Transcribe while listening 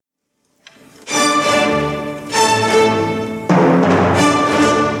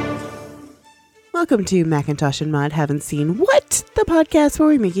Welcome to Macintosh and Mod Haven't Seen What? The podcast where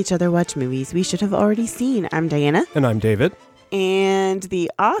we make each other watch movies we should have already seen. I'm Diana. And I'm David. And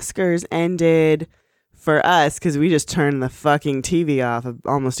the Oscars ended for us because we just turned the fucking TV off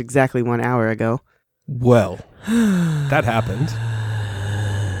almost exactly 1 hour ago. Well, that happened.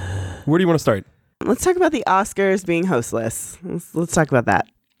 Where do you want to start? Let's talk about the Oscars being hostless. Let's talk about that.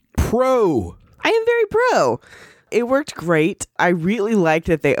 Pro. I am very pro. It worked great. I really liked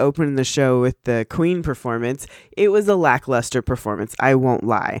that they opened the show with the Queen performance. It was a lackluster performance, I won't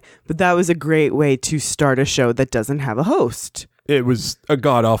lie. But that was a great way to start a show that doesn't have a host. It was a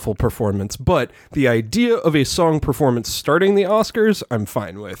god-awful performance, but the idea of a song performance starting the Oscars, I'm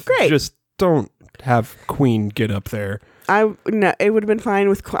fine with. Great. Just don't have Queen get up there. No, it would have been fine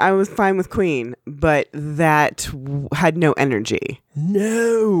with. I was fine with Queen, but that had no energy.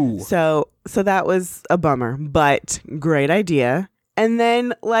 No. So that was a bummer, but great idea. And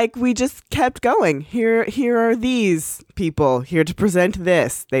then, we just kept going. Here are these people here to present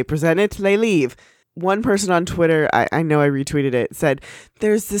this. They present it, they leave. One person on Twitter, I know I retweeted it, said,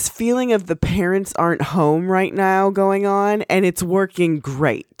 there's this feeling of the parents aren't home right now going on, and it's working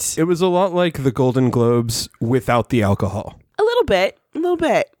great. It was a lot like the Golden Globes without the alcohol. A little bit.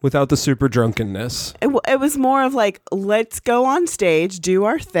 Without the super drunkenness. It was more of let's go on stage, do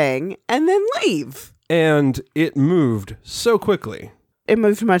our thing, and then leave. And it moved so quickly. It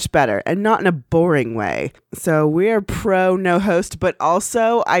moved much better and not in a boring way. So we're pro no host, but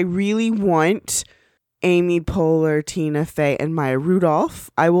also I really want Amy Poehler, Tina Fey, and Maya Rudolph.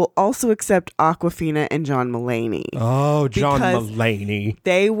 I will also accept Awkwafina and John Mulaney. Oh, John Mulaney.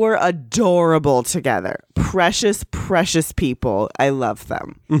 They were adorable together. Precious, precious people. I love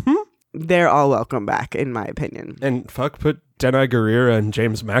them. Mm-hmm. They're all welcome back, in my opinion. And put Denai Guerrera and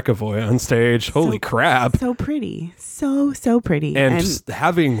James McAvoy on stage. Holy crap. So pretty. So pretty. And just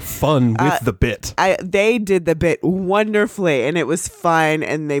having fun with the bit. They did the bit wonderfully, and it was fun,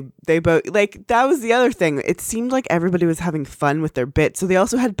 and they both, that was the other thing. It seemed like everybody was having fun with their bit, so they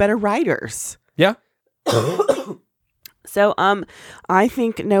also had better writers. Yeah. So, I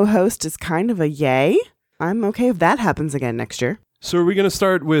think no host is kind of a yay. I'm okay if that happens again next year. So are we going to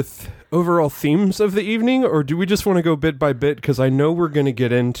start with overall themes of the evening, or do we just want to go bit by bit? Because I know we're going to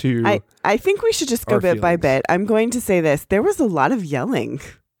get into... I think we should just go bit by bit. I'm going to say this. There was a lot of yelling.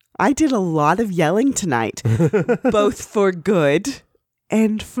 I did a lot of yelling tonight, both for good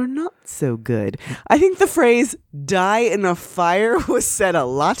and for not so good. I think the phrase, die in a fire, was said a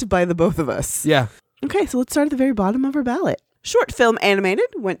lot by the both of us. Yeah. Okay, so let's start at the very bottom of our ballot. Short film animated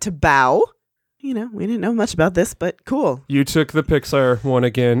went to Bao. We didn't know much about this, but cool. You took the Pixar one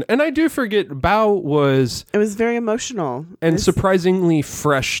again. And I do forget, Bao was... It was very emotional. And surprisingly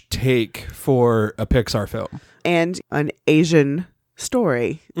fresh take for a Pixar film. And an Asian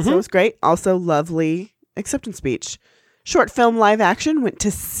story. Mm-hmm. So it was great. Also lovely acceptance speech. Short film live action went to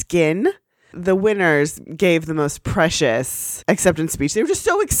Skin. The winners gave the most precious acceptance speech. They were just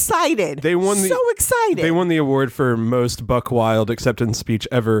so excited. They won the award for most buck wild acceptance speech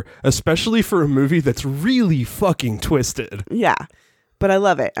ever, especially for a movie that's really fucking twisted. Yeah, but I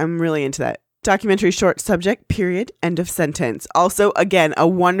love it. I'm really into that. Documentary short subject, period, end of sentence. Also, again, a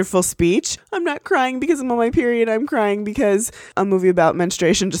wonderful speech. I'm not crying because I'm on my period. I'm crying because a movie about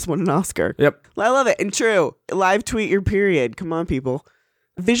menstruation just won an Oscar. Yep. I love it. And true. Live tweet your period. Come on, people.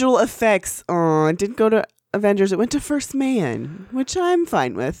 Visual effects, it didn't go to Avengers. It went to First Man, which I'm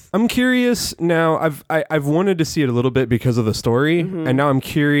fine with. I'm curious now. I've wanted to see it a little bit because of the story, and now I'm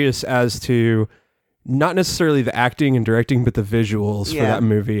curious as to not necessarily the acting and directing, but the visuals for that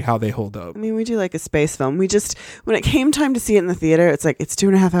movie, how they hold up. I mean, we do like a space film. We just, when it came time to see it in the theater, it's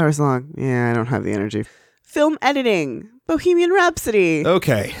 2.5 hours long. Yeah, I don't have the energy. Film editing, Bohemian Rhapsody.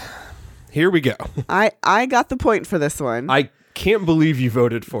 Okay, here we go. I got the point for this one. I can't believe you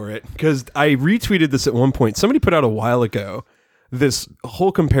voted for it, because I retweeted this at one point. Somebody put out a while ago this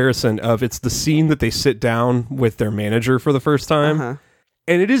whole comparison of it's the scene that they sit down with their manager for the first time.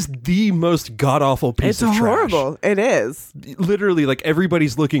 And it is the most god-awful piece of trash. It's horrible. It is. Literally,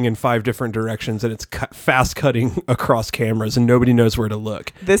 everybody's looking in 5 different directions, and it's fast-cutting across cameras, and nobody knows where to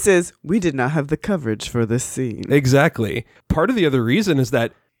look. We did not have the coverage for this scene. Exactly. Part of the other reason is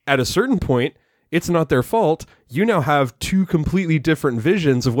that at a certain point, it's not their fault. You now have 2 completely different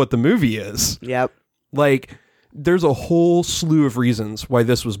visions of what the movie is. Yep. There's a whole slew of reasons why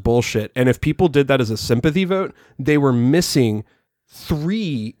this was bullshit. And if people did that as a sympathy vote, they were missing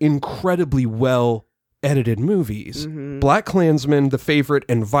 3 incredibly well edited movies. Mm-hmm. BlacKkKlansman, The Favorite,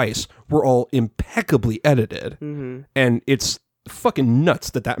 and Vice were all impeccably edited. Mm-hmm. And it's fucking nuts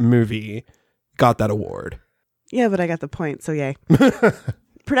that movie got that award. Yeah, but I got the point, so yay.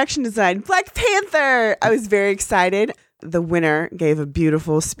 Production design, Black Panther. I was very excited. The winner gave a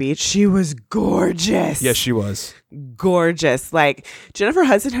beautiful speech. She was gorgeous. Yes, she was. Gorgeous. Like, Jennifer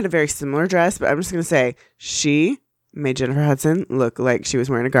Hudson had a very similar dress, but I'm just going to say she made Jennifer Hudson look like she was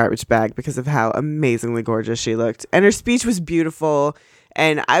wearing a garbage bag because of how amazingly gorgeous she looked. And her speech was beautiful.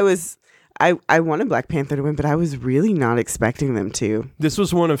 And I wanted Black Panther to win, but I was really not expecting them to. This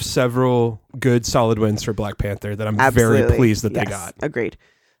was one of several good, solid wins for Black Panther that I'm very pleased that they got. Agreed.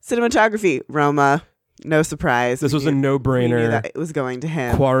 Cinematography, Roma. No surprise. This was a no-brainer. We knew that it was going to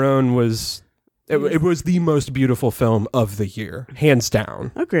him. Cuarón was... It was the most beautiful film of the year, hands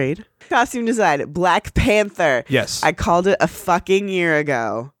down. Agreed. Costume design, Black Panther. Yes. I called it a fucking year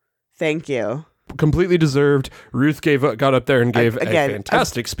ago. Thank you. Completely deserved. Ruth got up there and gave a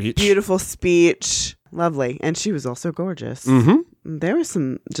fantastic speech. Beautiful speech. Lovely. And she was also gorgeous. Mm-hmm. There were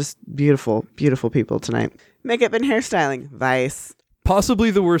some just beautiful, beautiful people tonight. Makeup and hairstyling, Vice. Possibly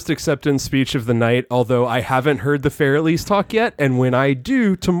the worst acceptance speech of the night, although I haven't heard the Farrellys talk yet, and when I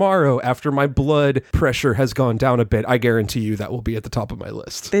do tomorrow, after my blood pressure has gone down a bit, I guarantee you that will be at the top of my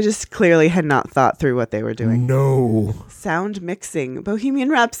list. They just clearly had not thought through what they were doing. No. Sound mixing, Bohemian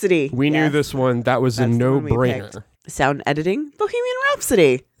Rhapsody. We knew this one. That's a no-brainer. Sound editing, Bohemian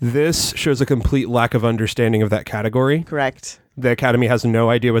Rhapsody. This shows a complete lack of understanding of that category. Correct. The Academy has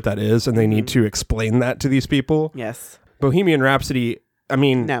no idea what that is, and they need to explain that to these people. Yes. Bohemian Rhapsody, I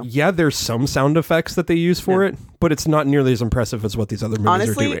mean, yeah, there's some sound effects that they use for it, but it's not nearly as impressive as what these other movies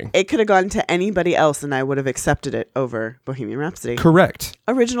are doing. It could have gone to anybody else and I would have accepted it over Bohemian Rhapsody. Correct.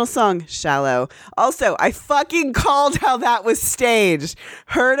 Original song, Shallow. Also, I fucking called how that was staged.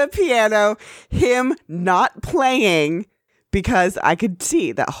 Heard a piano, him not playing because I could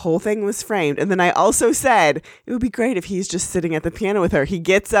see that whole thing was framed. And then I also said, it would be great if he's just sitting at the piano with her. He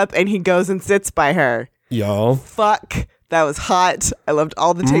gets up and he goes and sits by her. Y'all. Fuck. That was hot. I loved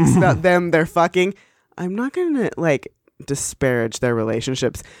all the takes about them. They're fucking. I'm not going to disparage their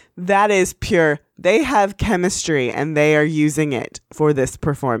relationships. That is pure. They have chemistry and they are using it for this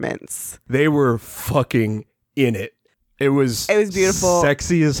performance. They were fucking in it. It was beautiful.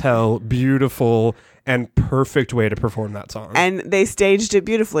 Sexy as hell, beautiful, and perfect way to perform that song. And they staged it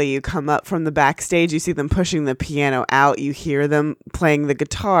beautifully. You come up from the backstage, you see them pushing the piano out, you hear them playing the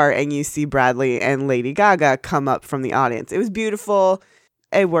guitar, and you see Bradley and Lady Gaga come up from the audience. It was beautiful.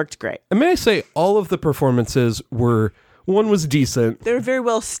 It worked great. And may I say, all of the performances one was decent. They were very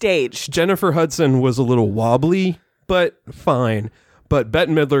well staged. Jennifer Hudson was a little wobbly, but fine. But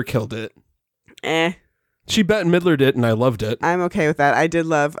Bette Midler killed it. She Bette Midlered it, and I loved it. I'm okay with that. I did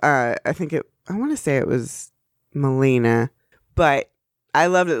love, I want to say it was Melina, but I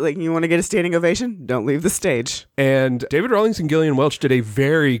loved it. Like, you want to get a standing ovation? Don't leave the stage. And David Rawlings and Gillian Welch did a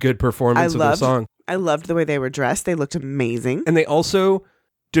very good performance of the song. I loved the way they were dressed. They looked amazing. And they also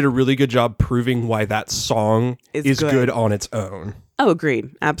did a really good job proving why that song is good on its own. Oh,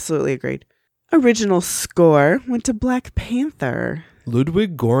 agreed. Absolutely agreed. Original score went to Black Panther.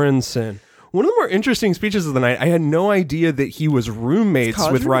 Ludwig Göransson. One of the more interesting speeches of the night. I had no idea that he was roommates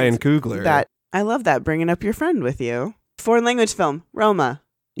with Ryan Coogler. I love that, bringing up your friend with you. Foreign language film, Roma.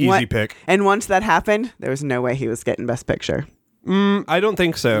 Easy pick. And once that happened, there was no way he was getting Best Picture. I don't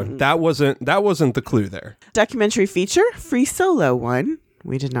think so. Mm-hmm. That wasn't the clue there. Documentary feature, Free Solo won.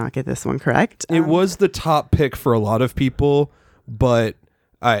 We did not get this one correct. It was the top pick for a lot of people, but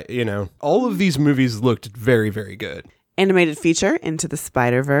all of these movies looked very, very good. Animated feature, Into the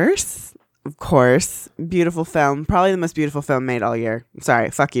Spider-Verse. Of course. Beautiful film. Probably the most beautiful film made all year.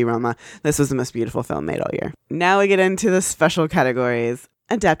 Sorry, fuck you, Roma. This was the most beautiful film made all year. Now we get into the special categories.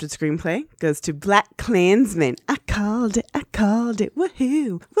 Adapted screenplay goes to Black Klansman. I called it.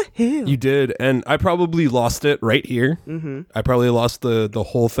 Woohoo. Woohoo. You did. And I probably lost it right here. Mm-hmm. I probably lost the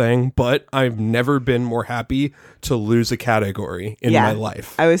whole thing, but I've never been more happy to lose a category in my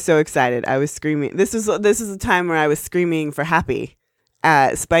life. I was so excited. I was screaming. This is a time where I was screaming for happy.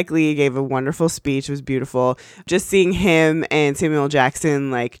 Spike Lee gave a wonderful speech. It was beautiful. Just seeing him and Samuel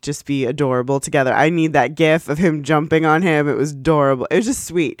Jackson just be adorable together. I need that gif of him jumping on him. It was adorable. It was just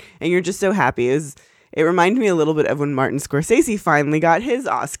sweet. And you're just so happy. It reminded me a little bit of when Martin Scorsese finally got his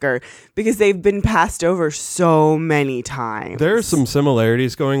Oscar, because they've been passed over so many times. There are some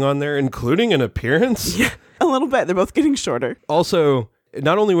similarities going on there, including an appearance. Yeah, a little bit. They're both getting shorter. Also,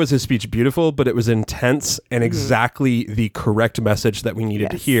 not only was his speech beautiful, but it was intense and exactly the correct message that we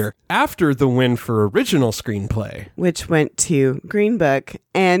needed to hear after the win for original screenplay, which went to Green Book.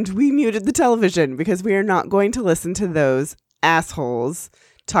 And we muted the television because we are not going to listen to those assholes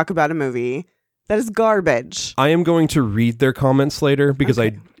talk about a movie that is garbage. I am going to read their comments later because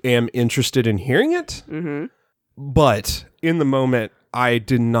I am interested in hearing it. Mm-hmm. But in the moment, I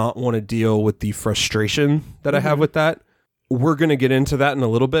did not want to deal with the frustration that I have with that. We're going to get into that in a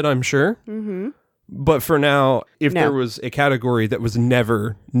little bit, I'm sure. Mm-hmm. But for now, if there was a category that was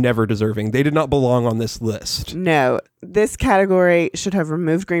never deserving, they did not belong on this list. No, this category should have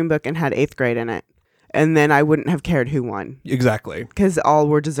removed Green Book and had 8th Grade in it. And then I wouldn't have cared who won. Exactly. Because all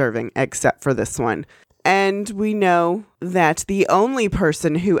were deserving except for this one. And we know that the only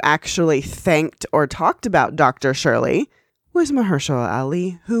person who actually thanked or talked about Dr. Shirley was Mahershala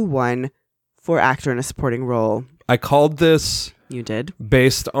Ali, who won for actor in a supporting role. I called this... You did?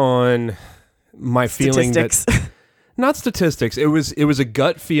 Based on my feeling that... Not statistics. It was a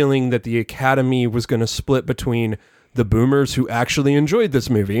gut feeling that the Academy was going to split between the boomers who actually enjoyed this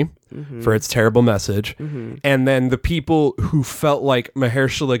movie for its terrible message, and then the people who felt like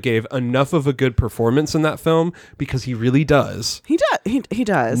Mahershala gave enough of a good performance in that film, because he really does. He does. He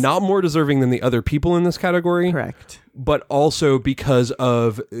does. Not more deserving than the other people in this category. Correct. But also because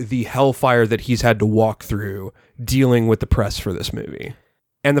of the hellfire that he's had to walk through dealing with the press for this movie.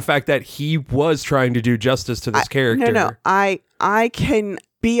 And the fact that he was trying to do justice to this character. No. I can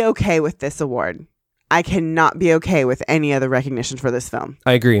be okay with this award. I cannot be okay with any other recognition for this film.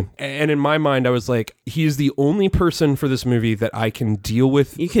 I agree. And in my mind, I was like, he's the only person for this movie that I can deal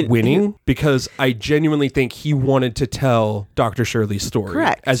with winning, because I genuinely think he wanted to tell Dr. Shirley's story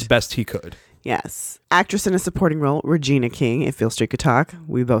as best he could. Yes. Actress in a supporting role, Regina King, if Beale Street could talk.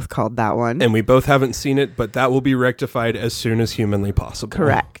 We both called that one. And we both haven't seen it, but that will be rectified as soon as humanly possible.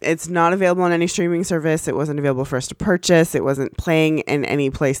 Correct. It's not available on any streaming service. It wasn't available for us to purchase. It wasn't playing in any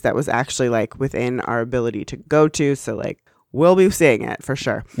place that was actually like within our ability to go to. So like, we'll be seeing it for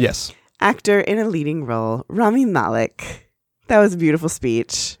sure. Yes. Actor in a leading role, Rami Malek. That was a beautiful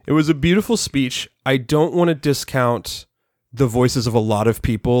speech. It was a beautiful speech. I don't want to discount the voices of a lot of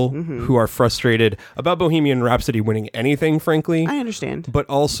people who are frustrated about Bohemian Rhapsody winning anything, frankly. I understand. But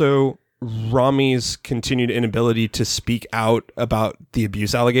also Rami's continued inability to speak out about the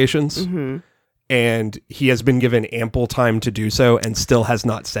abuse allegations. And he has been given ample time to do so and still has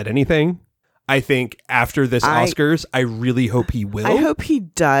not said anything. I think after this Oscars, I really hope he will. I hope he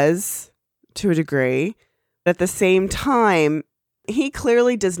does, to a degree. But at the same time, he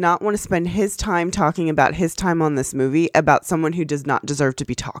clearly does not want to spend his time talking about his time on this movie about someone who does not deserve to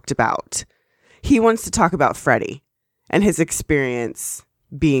be talked about. He wants to talk about Freddie and his experience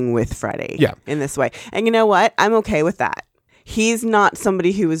being with Freddie in this way. And you know what? I'm okay with that. He's not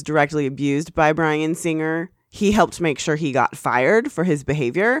somebody who was directly abused by Bryan Singer. He helped make sure he got fired for his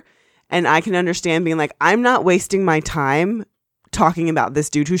behavior. And I can understand being like, I'm not wasting my time talking about this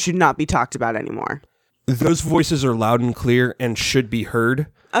dude who should not be talked about anymore. Those voices are loud and clear and should be heard.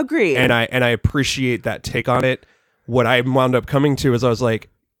 Agreed. And I appreciate that take on it. What I wound up coming to is I was like,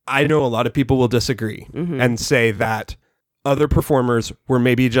 I know a lot of people will disagree and say that other performers were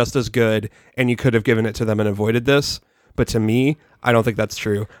maybe just as good and you could have given it to them and avoided this. But to me, I don't think that's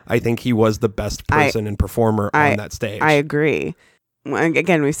true. I think he was the best person and performer on that stage. I agree.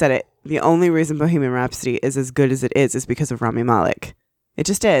 Again, we said it. The only reason Bohemian Rhapsody is as good as it is because of Rami Malek. It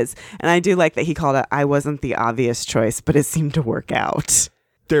just is. And I do like that he called it, I wasn't the obvious choice, but it seemed to work out.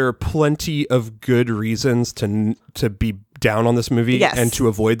 There are plenty of good reasons to be down on this movie and to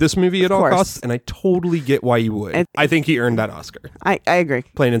avoid this movie at all costs. And I totally get why you would. I think he earned that Oscar. I agree.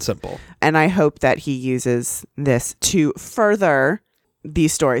 Plain and simple. And I hope that he uses this to further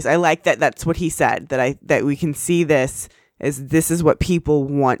these stories. I like that that's what he said, that we can see this as this is what people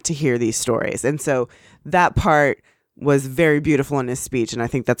want to hear, these stories. And so that part was very beautiful in his speech. And I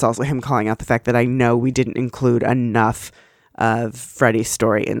think that's also him calling out the fact that I know we didn't include enough of Freddie's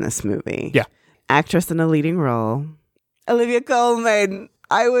story in this movie. Yeah. Actress in a leading role, Olivia Colman.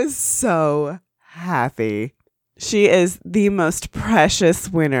 I was so happy. She is the most precious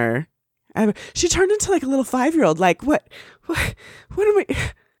winner ever. She turned into like a little 5-year-old. Like, what am I?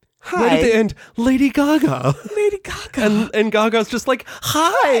 Hi. Right at the end, Lady Gaga. Lady Gaga. And Gaga's just like,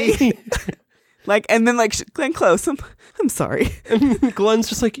 hi. Like, and then like Glenn Close, I'm sorry. And Glenn's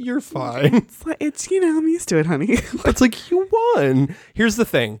just like, you're fine. It's I'm used to it, honey. It's like, you won. Here's the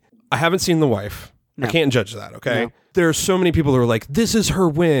thing. I haven't seen The Wife. No. I can't judge that, okay? No. There are so many people who are like, this is her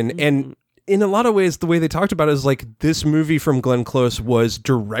win. And in a lot of ways, the way they talked about it is like, this movie from Glenn Close was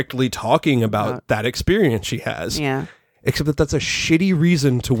directly talking about that experience she has. Yeah. Except that that's a shitty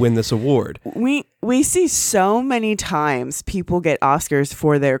reason to win this award. We see so many times people get Oscars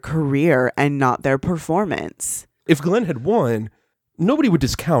for their career and not their performance. If Glenn had won, nobody would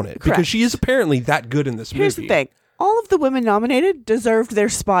discount it. Correct. Because she is apparently that good in this movie. Here's the thing. All of the women nominated deserved their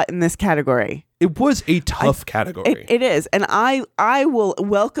spot in this category. It was a tough category. It is. And I will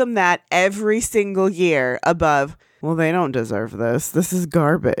welcome that every single year above, well, they don't deserve this. This is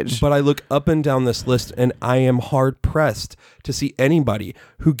garbage. But I look up and down this list and I am hard pressed to see anybody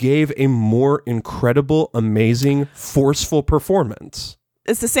who gave a more incredible, amazing, forceful performance.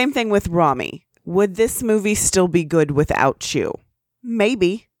 It's the same thing with Rami. Would this movie still be good without you?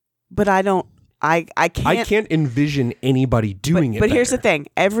 Maybe. But I don't. I can't envision anybody doing it. But here's the thing.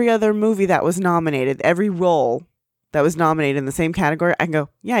 Every other movie that was nominated, every role that was nominated in the same category, I can go,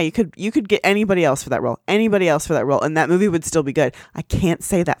 yeah, you could get anybody else for that role. Anybody else for that role. And that movie would still be good. I can't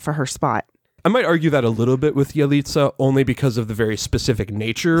say that for her spot. I might argue that a little bit with Yalitza, only because of the very specific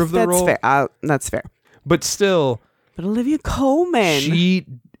nature of the role. That's fair. That's fair. But still. But Olivia Colman. She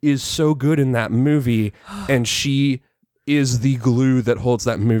is so good in that movie. And she is the glue that holds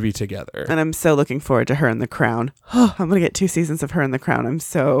that movie together. And I'm so looking forward to her in The Crown. I'm going to get 2 seasons of her in The Crown. I'm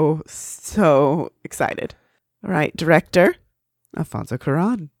so excited. All right, director, Alfonso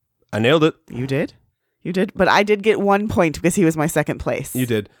Cuarón. I nailed it. You did? You did? But I did get 1 point because he was my second place. You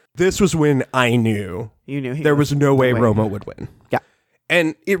did. This was when I knew. You knew there was no way Roma would win. Yeah.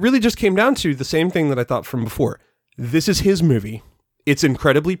 And it really just came down to the same thing that I thought from before. This is his movie. It's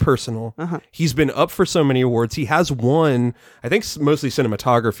incredibly personal. He's been up for so many awards. He has won, I think, mostly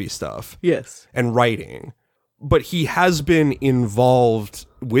cinematography stuff. Yes. And writing. But he has been involved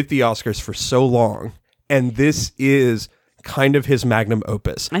with the Oscars for so long. And this is kind of his magnum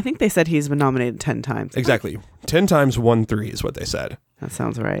opus. I think they said he's been nominated 10 times. Exactly. 10 times, won 3 is what they said. That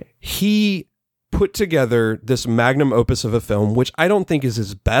sounds right. He put together this magnum opus of a film, which I don't think is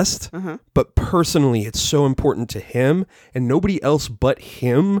his best, but personally it's so important to him, and nobody else but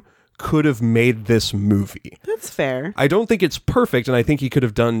him could have made this movie. That's fair. I don't think it's perfect, and I think he could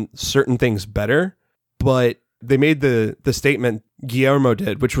have done certain things better, but they made the statement Guillermo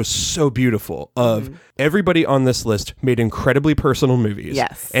did, which was so beautiful, of everybody on this list made incredibly personal movies.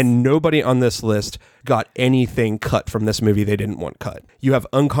 Yes. And nobody on this list got anything cut from this movie they didn't want cut. You have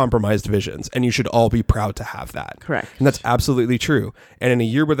uncompromised visions, and you should all be proud to have that. Correct. And that's absolutely true. And in a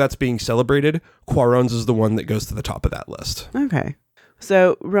year where that's being celebrated, Cuarón's is the one that goes to the top of that list. Okay.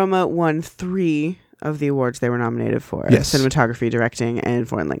 So Roma won 3 of the awards they were nominated for. Yes. Cinematography, directing, and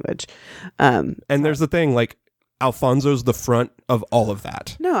foreign language. And there's the thing, like, Alfonso's the front of all of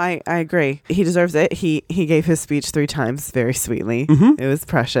that. No, I agree. He deserves it. He gave his speech 3 times very sweetly. It was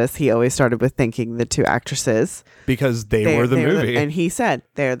precious. He always started with thanking the 2 actresses. Because they were the movie. And he said,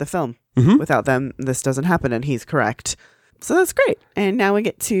 they're the film. Without them, this doesn't happen. And he's correct. So that's great. And now we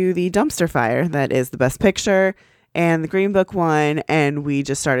get to the dumpster fire. That is the Best Picture. And the Green Book won, and we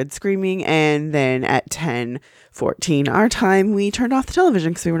just started screaming. And then at 10:14 our time, we turned off the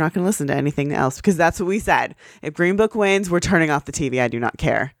television because we were not going to listen to anything else, because that's what we said. If Green Book wins, we're turning off the TV. I do not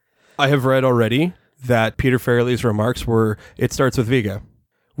care. I have read already that Peter Farrelly's remarks were, it starts with Vigo,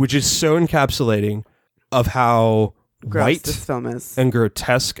 which is so encapsulating of how Gross white this film is, and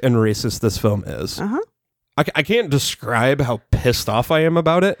grotesque and racist this film is. I can't describe how pissed off I am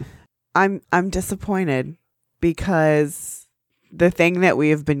about it. I'm disappointed, because the thing that we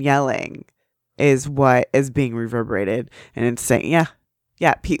have been yelling is what is being reverberated. And it's saying,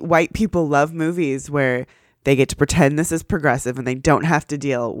 white people love movies where they get to pretend this is progressive and they don't have to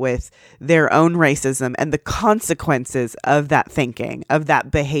deal with their own racism and the consequences of that thinking, of that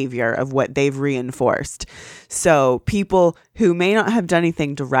behavior, of what they've reinforced. So people who may not have done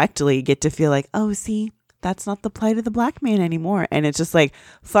anything directly get to feel like, oh, see, that's not the plight of the black man anymore. And it's just like,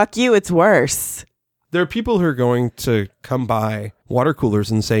 fuck you, it's worse. There are people who are going to come by water coolers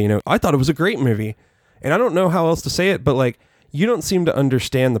and say, I thought it was a great movie. And I don't know how else to say it, but like, you don't seem to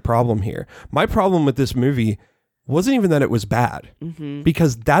understand the problem here. My problem with this movie wasn't even that it was bad,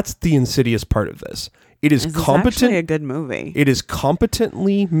 because that's the insidious part of this. It is competent. It's actually a good movie. It is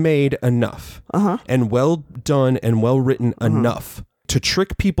competently made enough and well done and well written enough to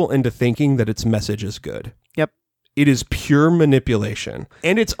trick people into thinking that its message is good. Yep. It is pure manipulation,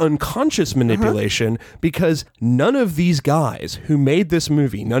 and it's unconscious manipulation, because none of these guys who made this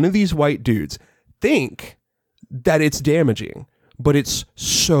movie, none of these white dudes, think that it's damaging, but it's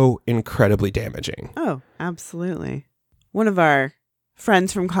so incredibly damaging. Oh, absolutely. One of our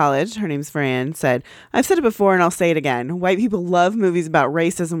friends from college, her name's Fran, said, I've said it before and I'll say it again. White people love movies about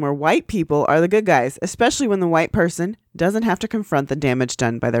racism where white people are the good guys, especially when the white person doesn't have to confront the damage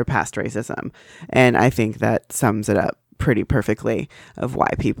done by their past racism. And I think that sums it up pretty perfectly of why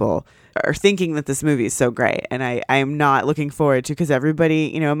people are thinking that this movie is so great. And I am not looking forward to, because everybody,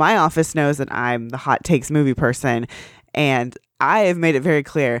 in my office knows that I'm the hot takes movie person. And I have made it very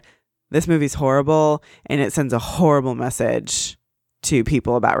clear, this movie's horrible and it sends a horrible message to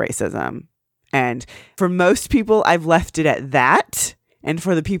people about racism. And for most people, I've left it at that. And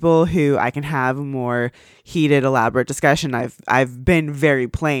for the people who I can have a more heated, elaborate discussion, I've been very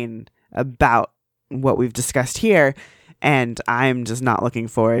plain about what we've discussed here. And I'm just not looking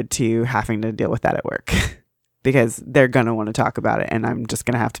forward to having to deal with that at work because they're going to want to talk about it. And I'm just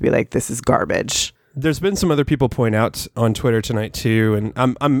going to have to be like, this is garbage. There's been some other people point out on Twitter tonight too. And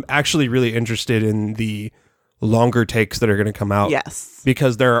I'm actually really interested in the longer takes that are going to come out. Yes.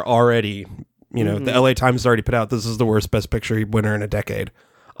 Because there are already, the LA Times has already put out, this is the worst Best Picture winner in a decade.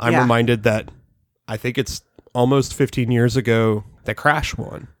 I'm reminded that I think it's almost 15 years ago that Crash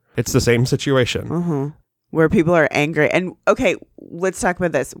won. It's the same situation. Where people are angry. And okay, let's talk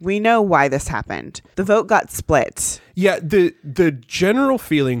about this. We know why this happened. The vote got split. Yeah, the general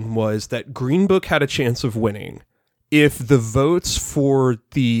feeling was that Green Book had a chance of winning if the votes for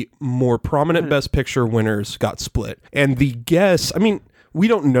the more prominent Best Picture winners got split. And the guess, we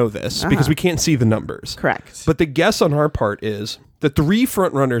don't know this because we can't see the numbers. Correct. But the guess on our part is the three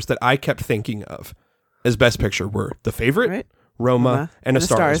frontrunners that I kept thinking of as Best Picture were The Favorite, Roma, and A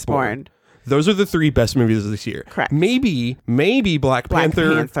Star is Born. Those are the three best movies of this year. Correct. Maybe Black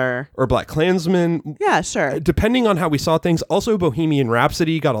Panther or Black Klansman. Yeah, sure. Depending on how we saw things. Also, Bohemian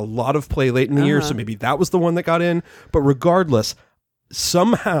Rhapsody got a lot of play late in the year, so maybe that was the one that got in. But regardless,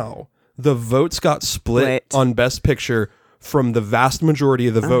 somehow the votes got split on Best Picture from the vast majority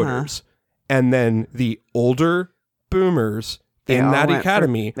of the voters. And then the older boomers in that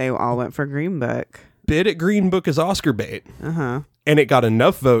academy. They all went for Green Book. Bid at Green Book as Oscar bait. And it got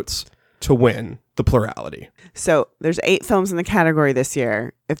enough votes to win the plurality. So there's 8 films in the category this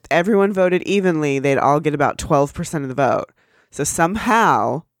year. If everyone voted evenly, they'd all get about 12% of the vote. So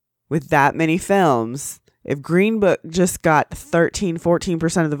somehow, with that many films, if Green Book just got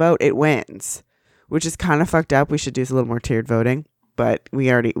 13-14% of the vote, it wins. Which is kind of fucked up. We should do a little more tiered voting, but we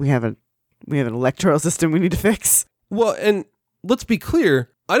have an electoral system we need to fix. Well, and let's be clear,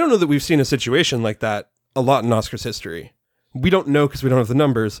 I don't know that we've seen a situation like that a lot in Oscars history. We don't know because we don't have the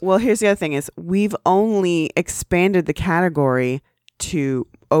numbers. Well, here's the other thing is we've only expanded the category to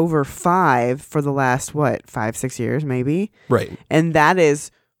over 5 for the last, 5-6 years, maybe? Right. And that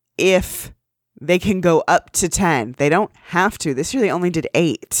is if they can go up to 10. They don't have to. This year they only did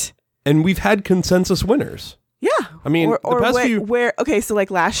 8. And we've had consensus winners. Yeah. I mean, or the past few... okay, so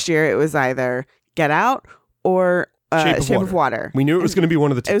like last year it was either Get Out or Shape of Water. We knew it was going to be one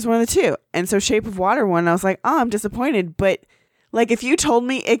of the two. It was one of the two. And so Shape of Water won. I was like, I'm disappointed. But like if you told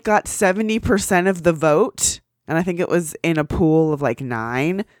me it got 70% of the vote, and I think it was in a pool of like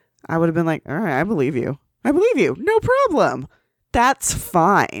 9, I would have been like, all right, I believe you. No problem. That's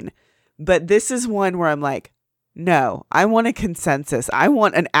fine. But this is one where I'm like, no, I want a consensus. I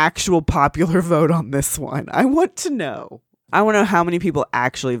want an actual popular vote on this one. I want to know how many people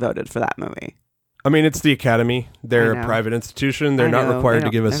actually voted for that movie. I mean, it's the Academy. They're a private institution. They're not required to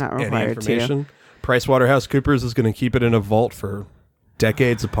give us any information. PricewaterhouseCoopers is going to keep it in a vault for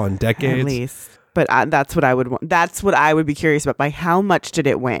decades upon decades. At least. But that's what I would want. That's what I would be curious about. By how much did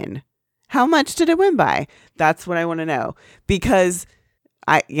it win? How much did it win by? That's what I want to know. Because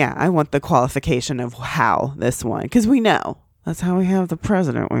I want the qualification of how this won. Because we know. That's how we have the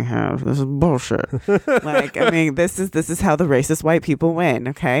president we have. This is bullshit. This is how the racist white people win,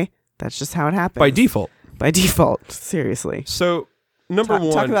 okay? That's just how it happens. By default. Seriously. So, number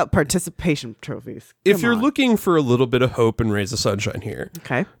one. Talk about participation trophies. If you're looking for a little bit of hope and rays of sunshine here.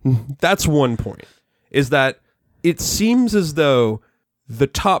 Okay. That's one point. Is that it seems as though the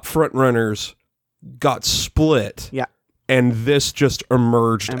top front runners got split. Yeah. And this just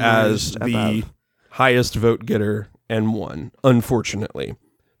emerged as the highest vote getter and won, unfortunately.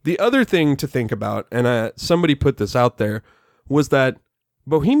 The other thing to think about, and somebody put this out there, was that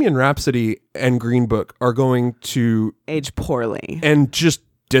Bohemian Rhapsody and Green Book are going to age poorly and just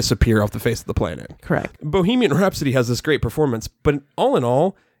disappear off the face of the planet. Correct. Bohemian Rhapsody has this great performance, but all in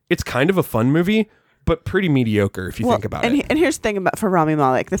all, it's kind of a fun movie, but pretty mediocre if you think about it. And here's the thing for Rami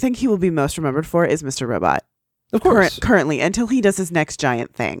Malek. The thing he will be most remembered for is Mr. Robot. Of course. Currently, until he does his next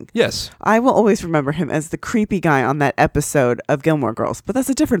giant thing. Yes. I will always remember him as the creepy guy on that episode of Gilmore Girls, but that's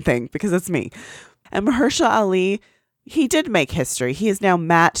a different thing because it's me. And Mahershala Ali, he did make history. He is now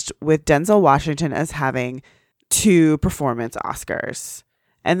matched with Denzel Washington as having 2 performance Oscars.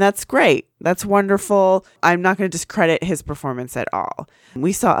 And that's great. That's wonderful. I'm not going to discredit his performance at all.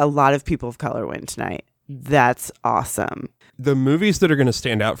 We saw a lot of people of color win tonight. That's awesome. The movies that are going to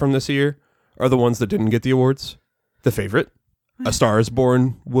stand out from this year are the ones that didn't get the awards. The Favorite. A Star is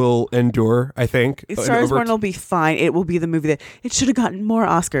Born will endure, I think. A Star is Born will be fine. It will be the movie that it should have gotten more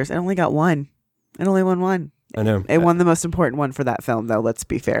Oscars. It only got 1. It only won 1. I know. It won the most important one for that film, though. Let's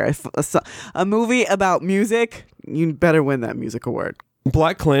be fair. If a movie about music, you better win that music award.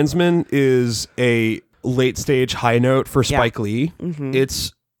 Black Klansman is a late stage high note for Spike Lee. Mm-hmm.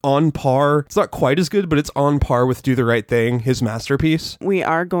 It's on par. It's not quite as good, but it's on par with Do the Right Thing, his masterpiece. We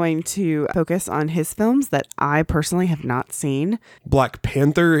are going to focus on his films that I personally have not seen. Black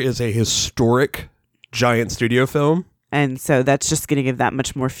Panther is a historic giant studio film. And so that's just going to give that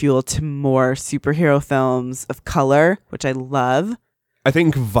much more fuel to more superhero films of color, which I love. I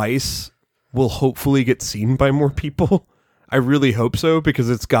think Vice will hopefully get seen by more people. I really hope so, because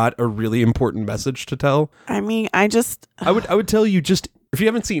it's got a really important message to tell. I mean, I would tell you, just if you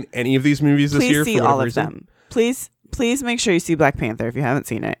haven't seen any of these movies this year, please see all of them. Please make sure you see Black Panther if you haven't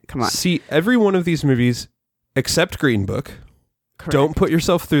seen it. Come on. See every one of these movies except Green Book. Correct. Don't put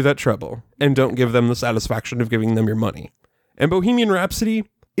yourself through that trouble, and don't give them the satisfaction of giving them your money. And Bohemian Rhapsody,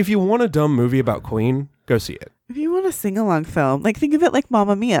 if you want a dumb movie about Queen, go see it. If you want a sing-along film, like think of it like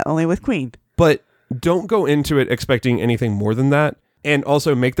Mamma Mia, only with Queen. But don't go into it expecting anything more than that. And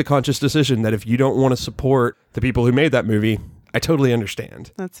also make the conscious decision that if you don't want to support the people who made that movie, I totally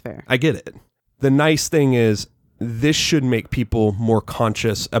understand. That's fair. I get it. The nice thing is, this should make people more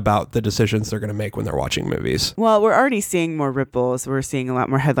conscious about the decisions they're going to make when they're watching movies. Well, we're already seeing more ripples. We're seeing a lot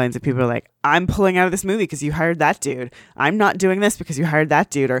more headlines of people are like, I'm pulling out of this movie because you hired that dude. I'm not doing this because you hired that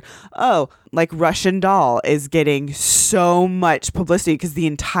dude. Or, oh, like Russian Doll is getting so much publicity because the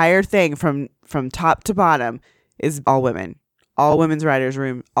entire thing from top to bottom is all women. All women's writers'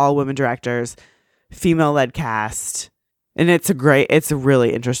 room, all women directors, female-led cast. And it's a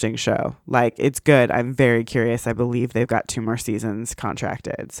really interesting show. Like, it's good. I'm very curious. I believe they've got 2 more seasons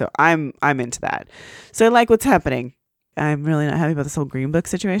contracted. So I'm into that. So I like what's happening. I'm really not happy about this whole Green Book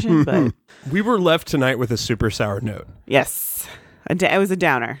situation, but we were left tonight with a super sour note. yes, it was a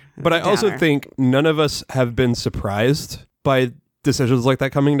downer. But I also think none of us have been surprised by decisions like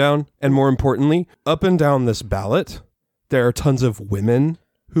that coming down. And more importantly, up and down this ballot, there are tons of women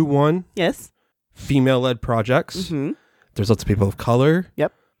who won. Yes. Female-led projects. Mm-hmm. There's lots of people of color.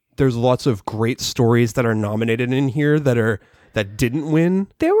 Yep. There's lots of great stories that are nominated in here that didn't win.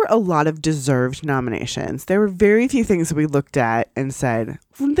 There were a lot of deserved nominations. There were very few things that we looked at and said,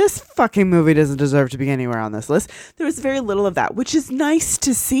 this fucking movie doesn't deserve to be anywhere on this list. There was very little of that, which is nice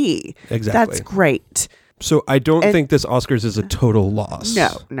to see. Exactly. That's great. So I don't think this Oscars is a total loss.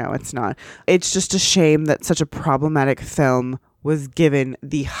 No, it's not. It's just a shame that such a problematic film was given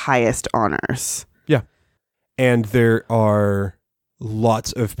the highest honors. Yeah. And there are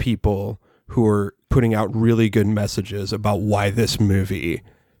lots of people who are putting out really good messages about why this movie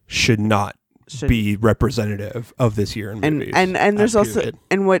should not be representative of this year in movies. And there's also,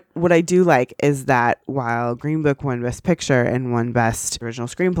 and what I do like is that while Green Book won Best Picture and won Best Original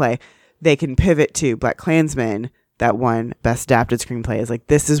Screenplay, they can pivot to Black Klansman that won Best Adapted Screenplay. Is like,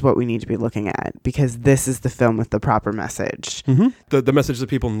 this is what we need to be looking at because this is the film with the proper message. Mm-hmm. The message that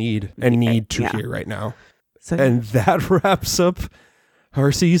people need to hear right now. So, and that wraps up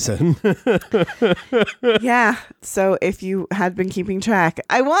our season. Yeah. So if you had been keeping track,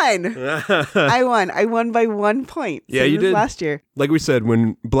 I won. I won by 1 point. Yeah, you did. Last year. Like we said,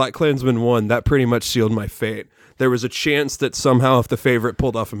 when Black Klansman won, that pretty much sealed my fate. There was a chance that somehow if the favorite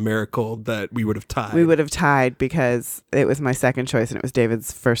pulled off a miracle that we would have tied. We would have tied because it was my second choice and it was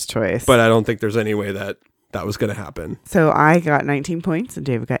David's first choice. But I don't think there's any way that was going to happen. So I got 19 points and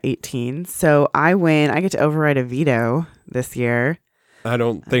David got 18. So I win. I get to override a veto this year. I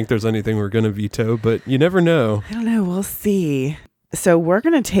don't think there's anything we're going to veto, but you never know. I don't know. We'll see. So we're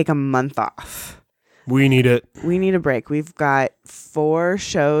going to take a month off. We need it. We need a break. We've got 4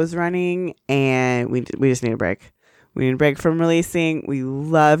 shows running and we just need a break. We need a break from releasing. We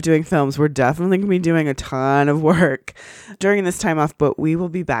love doing films. We're definitely going to be doing a ton of work during this time off, but we will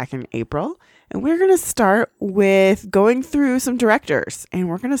be back in April. And we're going to start with going through some directors. And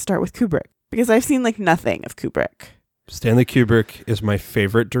we're going to start with Kubrick because I've seen like nothing of Kubrick. Stanley Kubrick is my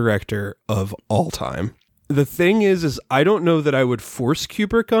favorite director of all time. The thing is I don't know that I would force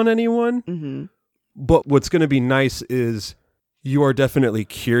Kubrick on anyone. Mm-hmm. But what's going to be nice is you are definitely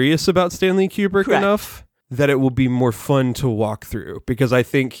curious about Stanley Kubrick Correct. Enough that it will be more fun to walk through, because I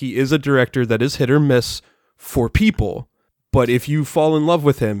think he is a director that is hit or miss for people. But if you fall in love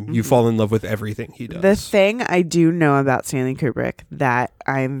with him, you fall in love with everything he does. The thing I do know about Stanley Kubrick that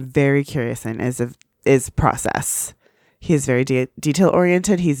I'm very curious in is process. He is very detail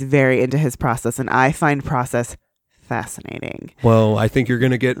oriented. He's very into his process, and I find process fascinating. Well, I think you're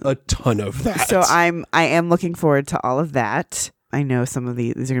going to get a ton of that. So I am looking forward to all of that. I know some of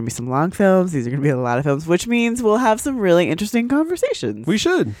these are going to be some long films. These are going to be a lot of films, which means we'll have some really interesting conversations. We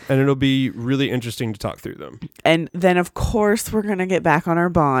should. And it'll be really interesting to talk through them. And then, of course, we're going to get back on our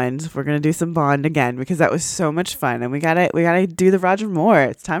Bond. We're going to do some Bond again because that was so much fun. And we gotta do the Roger Moore.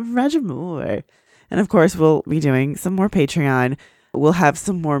 It's time for Roger Moore. And, of course, we'll be doing some more Patreon. We'll have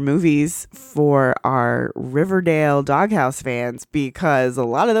some more movies for our Riverdale Doghouse fans because a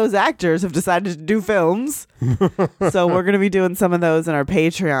lot of those actors have decided to do films. So we're going to be doing some of those in our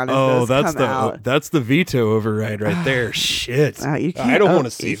Patreon. As those come out. That's the veto override right there. Shit. I don't want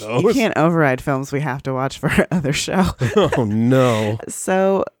to see those. You can't override films we have to watch for our other show. Oh, no.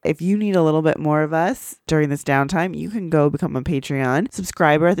 So if you need a little bit more of us during this downtime, you can go become a Patreon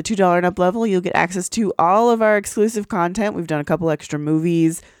subscriber at the $2 and up level. You'll get access to all of our exclusive content. We've done a couple extra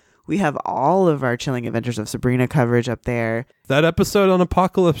movies. We have all of our Chilling Adventures of Sabrina coverage up there. That episode on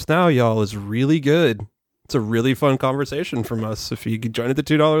Apocalypse Now, y'all, is really good. It's a really fun conversation from us. If you could join at the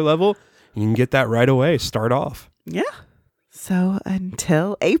 $2 level, you can get that right away. Start off. Yeah. So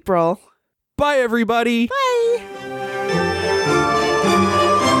until April. Bye, everybody. Bye.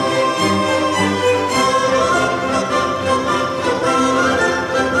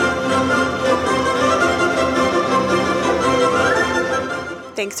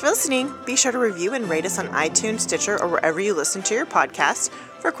 Thanks for listening. Be sure to review and rate us on iTunes, Stitcher, or wherever you listen to your podcast.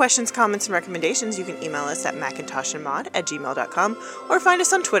 For questions, comments, and recommendations, you can email us at macintoshandmod@gmail.com or find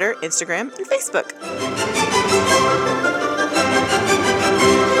us on Twitter, Instagram, and Facebook.